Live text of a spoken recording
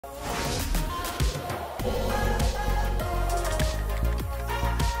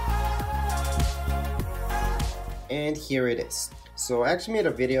and here it is. So I actually made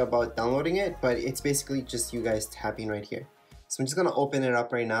a video about downloading it, but it's basically just you guys tapping right here. So I'm just gonna open it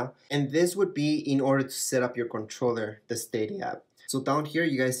up right now, and this would be in order to set up your controller, the Stadia app. So down here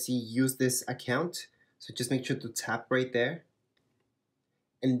you guys see use this account, so just make sure to tap right there,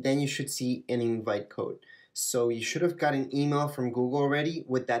 and then you should see an invite code. So you should have got an email from Google already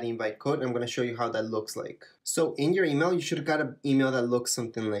with that invite code. I'm gonna show you how that looks like. So in your email, you should have got an email that looks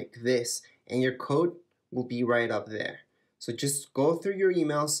something like this, and your code will be right up there. So just go through your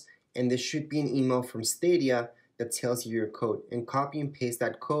emails, and there should be an email from Stadia that tells you your code, and copy and paste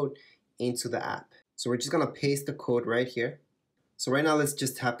that code into the app. So we're just gonna paste the code right here. So right now, let's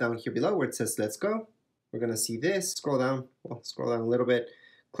just tap down here below where it says let's go. We're gonna see this, scroll down a little bit,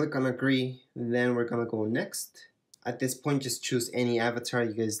 click on agree, then we're gonna go next. At this point, just choose any avatar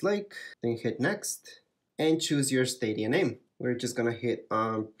you guys like, then hit next, and choose your Stadia name. We're just gonna hit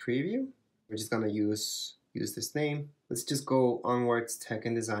preview. We're just gonna use this name. Let's just go onwards, tech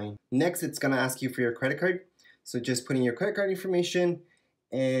and design. Next, it's gonna ask you for your credit card. So just put in your credit card information,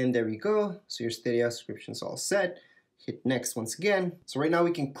 and there we go. So your Stadia subscription's all set. Hit next once again. So right now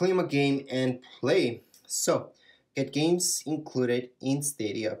we can claim a game and play. So get games included in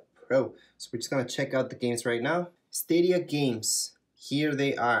Stadia Pro. So we're just gonna check out the games right now. Stadia games, here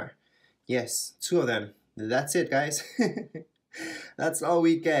they are. Yes, 2 of them. That's it, guys. That's all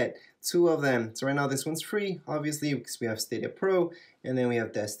we get, 2 of them. So right now this one's free, obviously, because we have Stadia Pro, and then we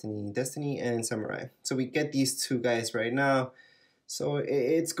have Destiny and Samurai. So we get these 2 guys right now. So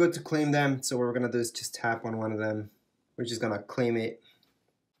it's good to claim them. So what we're gonna do is just tap on one of them. We're just gonna claim it.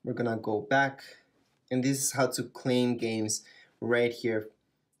 We're gonna go back. And this is how to claim games right here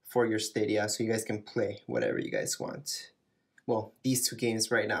for your Stadia, so you guys can play whatever you guys want. Well, these 2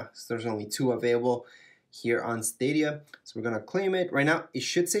 games right now. So there's only 2 available here on Stadia. So we're gonna claim it. Right now, it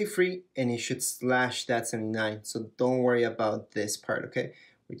should say free, and it should slash that 79. So don't worry about this part, okay?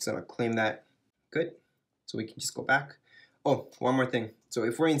 We're just gonna claim that. Good. So we can just go back. Oh, one more thing. So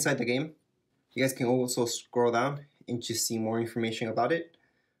if we're inside the game, you guys can also scroll down and just see more information about it.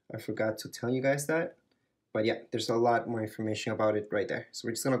 I forgot to tell you guys that. But yeah, there's a lot more information about it right there. So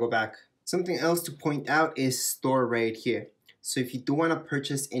we're just gonna go back. Something else to point out is store right here. So if you do wanna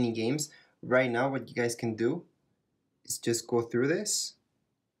purchase any games, right now what you guys can do is just go through this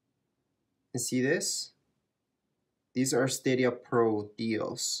and see this. These are Stadia Pro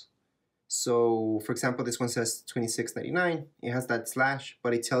deals. So for example, this one says $26.99. It has that slash,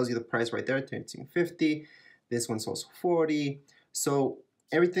 but it tells you the price right there, $13.50. This one's also $40. So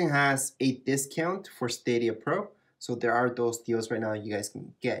everything has a discount for Stadia Pro. So there are those deals right now you guys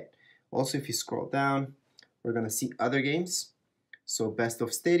can get. Also, if you scroll down, we're gonna see other games. So Best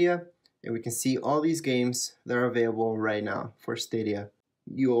of Stadia, and we can see all these games that are available right now for Stadia.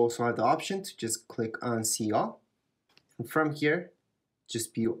 You also have the option to just click on see all. And from here,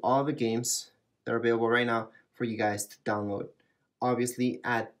 just view all the games that are available right now for you guys to download. Obviously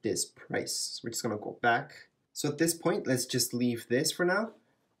at this price. So we're just gonna go back. So at this point, let's just leave this for now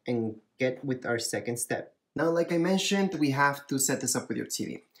and get with our second step. Now, like I mentioned, we have to set this up with your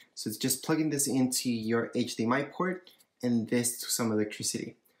TV. So it's just plugging this into your HDMI port and this to some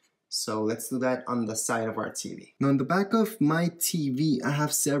electricity. So let's do that on the side of our TV. Now on the back of my TV, I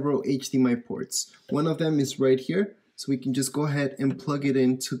have several HDMI ports. One of them is right here. So we can just go ahead and plug it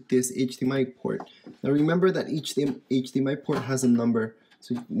into this HDMI port. Now remember that each HDMI port has a number.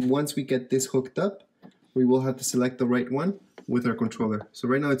 So once we get this hooked up, we will have to select the right one with our controller. So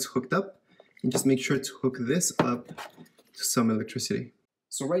right now it's hooked up, and just make sure to hook this up to some electricity.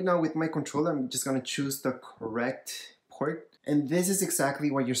 So right now with my controller, I'm just gonna choose the correct port, and this is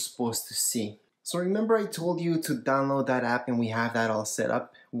exactly what you're supposed to see. So remember I told you to download that app, and we have that all set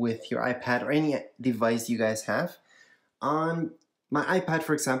up with your iPad or any device you guys have. On my iPad,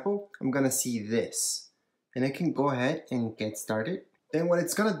 for example, I'm gonna see this, and I can go ahead and get started. Then what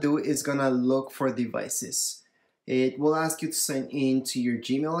it's gonna do is gonna look for devices. It will ask you to sign in to your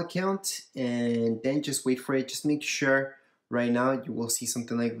Gmail account, and then just wait for it. Just make sure right now you will see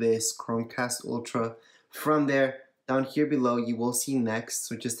something like this, Chromecast Ultra. From there, down here below, you will see next.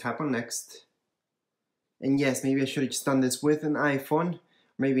 So just tap on next. And yes, maybe I should have just done this with an iPhone,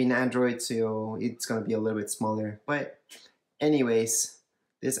 maybe an Android, so it's gonna be a little bit smaller. But anyways,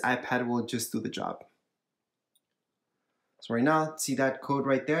 this iPad will just do the job. So right now, see that code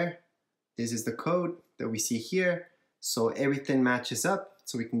right there? This is the code that we see here. So everything matches up.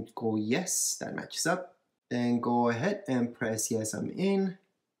 So we can go yes, that matches up. Then go ahead and press yes, I'm in.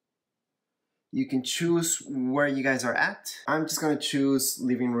 You can choose where you guys are at. I'm just gonna choose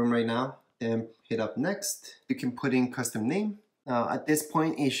living room right now. Then hit up next. You can put in custom name. Now at this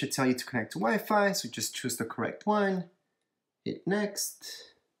point, it should tell you to connect to Wi-Fi, so just choose the correct one, hit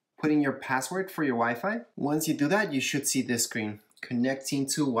next, put in your password for your Wi-Fi. Once you do that, you should see this screen, connecting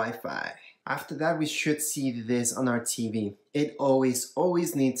to Wi-Fi. After that, we should see this on our TV. It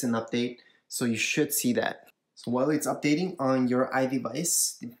always needs an update, so you should see that. So while it's updating on your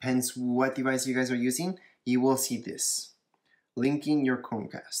iDevice, depends what device you guys are using, you will see this, linking your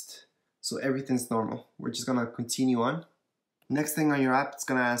Chromecast. So everything's normal. We're just gonna continue on. Next thing on your app, it's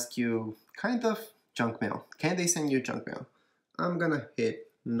gonna ask you kind of junk mail. Can they send you junk mail? I'm gonna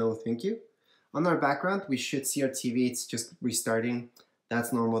hit no thank you. On our background, we should see our TV, it's just restarting.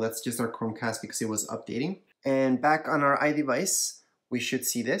 That's normal, that's just our Chromecast because it was updating. And back on our iDevice, we should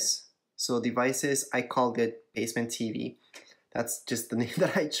see this. So devices, I called it Basement TV. That's just the name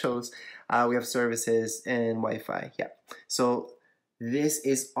that I chose. We have services and Wi-Fi, yeah. So this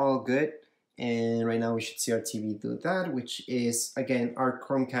is all good. And right now we should see our TV do that, which is, again, our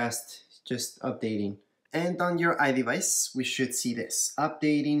Chromecast just updating. And on your iDevice, we should see this,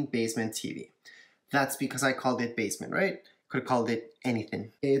 updating Basement TV. That's because I called it Basement, right? Could have called it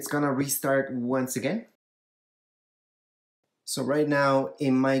anything. It's gonna restart once again. So right now,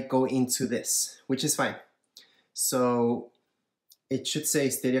 it might go into this, which is fine. So it should say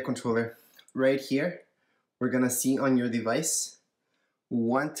Stadia Controller. Right here, we're gonna see on your device,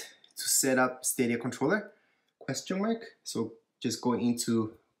 want to set up Stadia Controller, question mark. So just go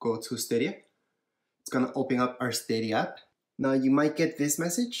to Stadia. It's gonna open up our Stadia app. Now you might get this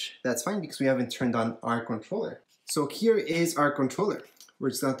message. That's fine because we haven't turned on our controller. So here is our controller. We're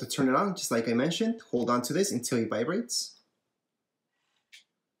just going to turn it on, just like I mentioned. Hold on to this until it vibrates.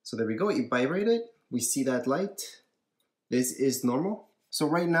 So there we go, it vibrated. We see that light. This is normal. So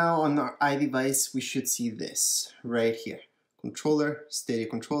right now on our iDevice, we should see this right here. Controller, Stadia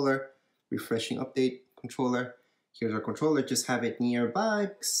Controller, refreshing update controller. Here's our controller, just have it nearby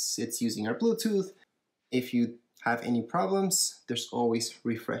because it's using our Bluetooth. If you have any problems, there's always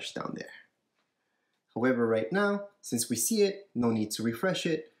refresh down there. However, right now, since we see it, no need to refresh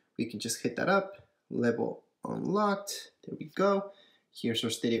it. We can just hit that up, level unlocked, there we go. Here's our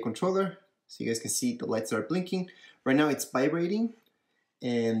Stadia controller. So you guys can see the lights are blinking. Right now it's vibrating,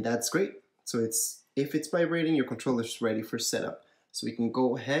 and that's great. So if it's vibrating, your controller is ready for setup. So we can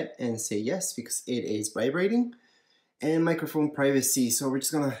go ahead and say yes because it is vibrating. And microphone privacy. So we're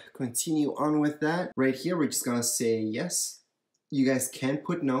just gonna continue on with that. Right here, we're just gonna say yes. You guys can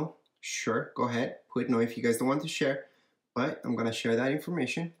put no. Sure, go ahead, put no if you guys don't want to share, but I'm gonna share that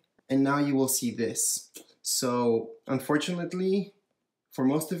information. And now you will see this. So unfortunately, for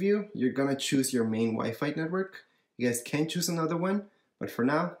most of you, you're gonna choose your main Wi-Fi network. You guys can choose another one, but for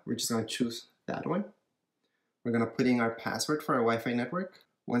now, we're just gonna choose that one. We're gonna put in our password for our Wi-Fi network.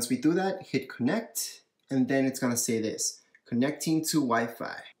 Once we do that, hit connect, and then it's gonna say this, connecting to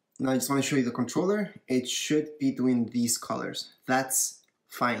Wi-Fi. Now I just wanna show you the controller. It should be doing these colors. That's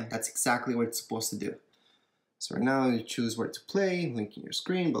fine, that's exactly what it's supposed to do. So right now you choose where to play, linking your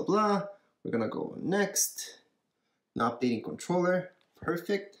screen, blah, blah. We're gonna go next. Now updating controller,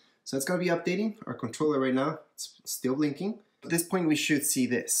 perfect. So it's gonna be updating our controller right now. It's still blinking. At this point we should see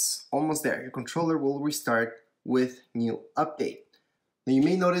this, almost there. Your controller will restart with new update. Now you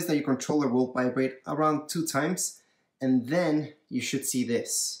may notice that your controller will vibrate around 2 times, and then you should see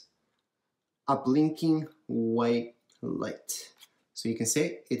this, a blinking white light. So you can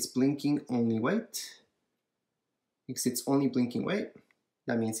say it's blinking only white. Because it's only blinking white,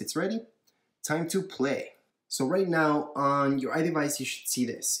 that means it's ready. Time to play. So right now on your iDevice, you should see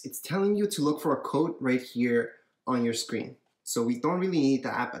this. It's telling you to look for a code right here on your screen. So we don't really need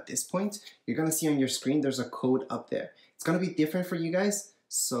the app at this point. You're gonna see on your screen, there's a code up there. It's gonna be different for you guys.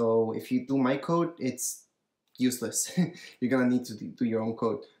 So if you do my code, it's useless. You're gonna need to do your own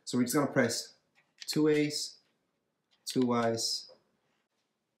code. So we're just gonna press 2 A's, 2 Y's,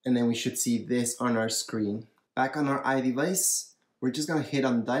 and then we should see this on our screen. Back on our iDevice, we're just gonna hit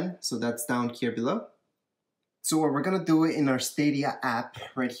on done. So that's down here below. So what we're gonna do in our Stadia app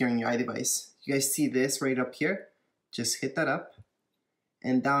right here in your iDevice, you guys see this right up here? Just hit that up.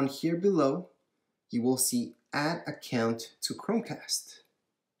 And down here below, you will see add account to Chromecast.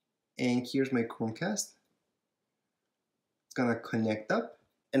 And here's my Chromecast. It's gonna connect up.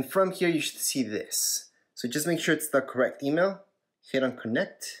 And from here, you should see this. So just make sure it's the correct email. Hit on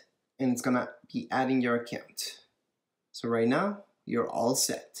connect, and it's gonna be adding your account. So right now, you're all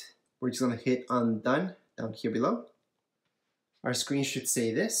set. We're just gonna hit on done down here below. Our screen should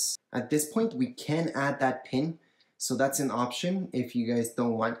say this. At this point, we can add that PIN. So that's an option if you guys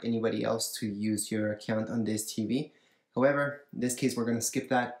don't want anybody else to use your account on this TV. However, in this case, we're gonna skip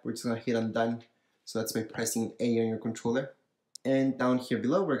that. We're just gonna hit on done. So that's by pressing A on your controller. And down here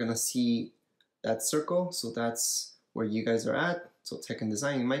below, we're gonna see that circle. So that's where you guys are at. So tech and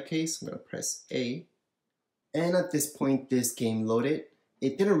design in my case, I'm gonna press A. And at this point, this game loaded.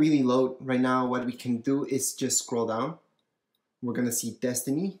 It didn't really load right now. What we can do is just scroll down. We're gonna see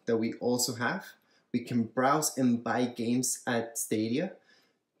Destiny that we also have. We can browse and buy games at Stadia.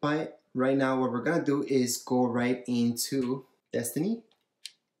 But right now what we're gonna do is go right into Destiny.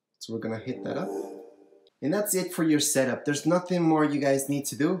 So we're gonna hit that up. And that's it for your setup. There's nothing more you guys need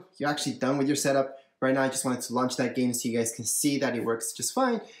to do. You're actually done with your setup. Right now I just wanted to launch that game so you guys can see that it works just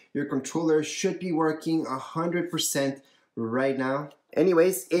fine. Your controller should be working 100% right now.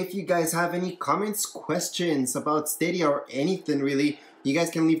 Anyways, if you guys have any comments, questions about Stadia or anything really, you guys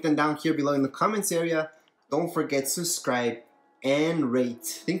can leave them down here below in the comments area. Don't forget to subscribe and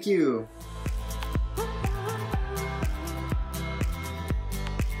rate. Thank you.